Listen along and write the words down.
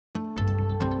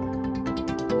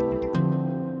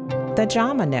the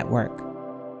JAMA Network.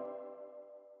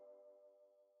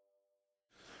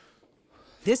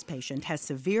 This patient has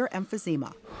severe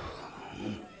emphysema.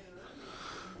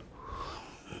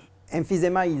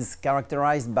 Emphysema is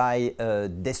characterized by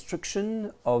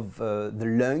destruction of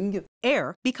the lung.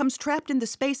 Air becomes trapped in the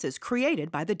spaces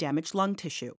created by the damaged lung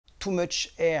tissue. Too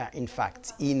much air, in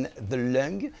fact, in the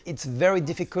lung. It's very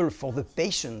difficult for the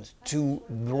patient to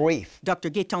breathe.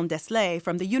 Dr. Gaëtan Deslay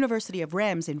from the University of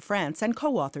Reims in France and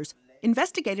co-authors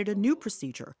investigated a new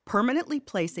procedure, permanently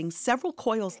placing several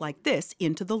coils like this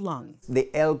into the lung. They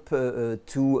help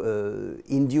to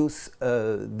induce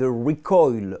the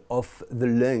recoil of the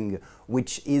lung,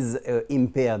 which is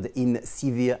impaired in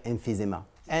severe emphysema.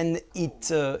 And it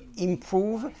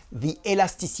improves the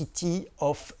elasticity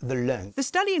of the lung. The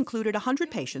study included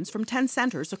 100 patients from 10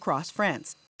 centers across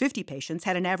France. 50 patients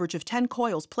had an average of 10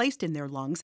 coils placed in their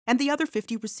lungs, and the other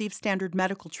 50 received standard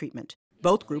medical treatment.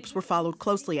 Both groups were followed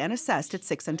closely and assessed at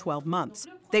 6 and 12 months.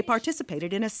 They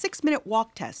participated in a 6-minute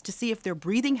walk test to see if their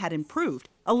breathing had improved,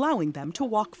 allowing them to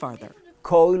walk farther.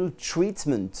 Coil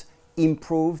treatment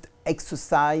improved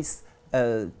exercise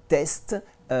test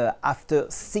after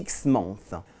 6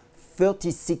 months.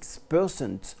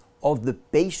 36% of the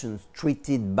patients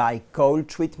treated by coil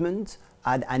treatment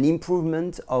had an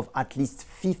improvement of at least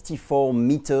 54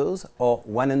 meters or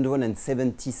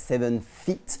 177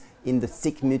 feet in the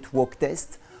 6-minute walk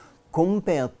test,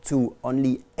 compared to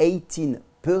only 18%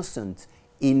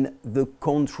 in the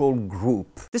control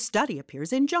group. The study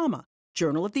appears in JAMA,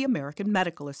 Journal of the American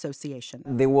Medical Association.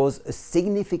 There was a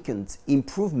significant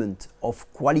improvement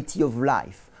of quality of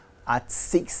life at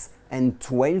 6 and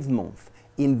 12 months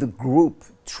in the group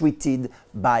treated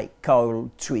by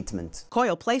coil treatment.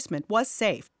 Coil placement was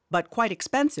safe, but quite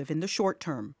expensive in the short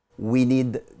term. We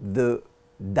need the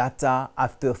data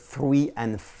after 3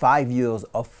 and 5 years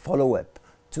of follow-up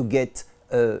to get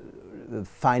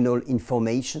final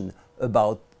information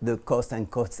about the cost and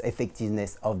cost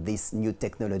effectiveness of this new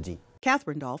technology.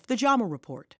 Catherine Dolph, The JAMA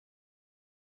Report.